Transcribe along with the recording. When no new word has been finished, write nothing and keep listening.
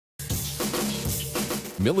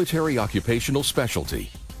Military occupational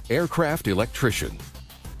specialty, Aircraft Electrician.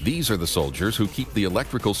 These are the soldiers who keep the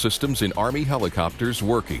electrical systems in Army helicopters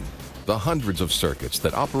working, the hundreds of circuits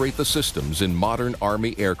that operate the systems in modern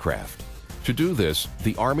Army aircraft. To do this,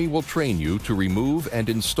 the Army will train you to remove and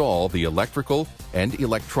install the electrical and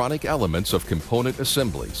electronic elements of component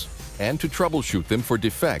assemblies, and to troubleshoot them for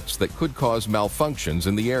defects that could cause malfunctions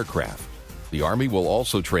in the aircraft. The Army will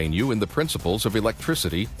also train you in the principles of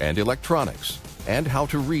electricity and electronics, and how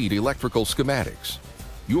to read electrical schematics.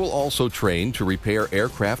 You will also train to repair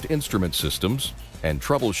aircraft instrument systems and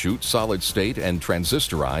troubleshoot solid-state and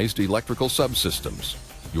transistorized electrical subsystems.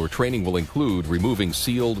 Your training will include removing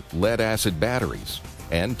sealed lead-acid batteries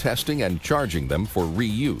and testing and charging them for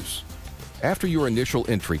reuse. After your initial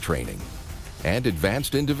entry training and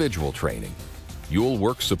advanced individual training, you'll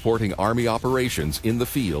work supporting Army operations in the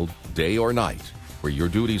field, day or night, where your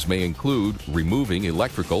duties may include removing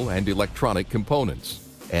electrical and electronic components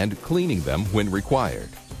and cleaning them when required.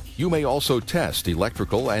 You may also test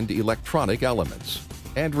electrical and electronic elements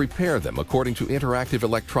and repair them according to interactive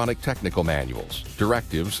electronic technical manuals,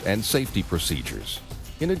 directives, and safety procedures.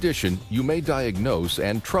 In addition, you may diagnose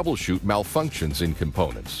and troubleshoot malfunctions in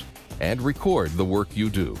components and record the work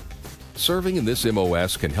you do. Serving in this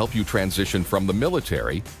MOS can help you transition from the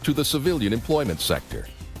military to the civilian employment sector,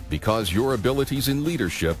 because your abilities in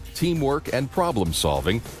leadership, teamwork, and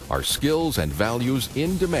problem-solving are skills and values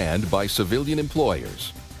in demand by civilian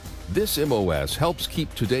employers. This MOS helps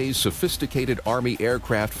keep today's sophisticated Army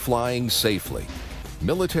aircraft flying safely.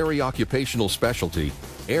 Military occupational specialty,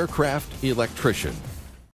 Aircraft Electrician.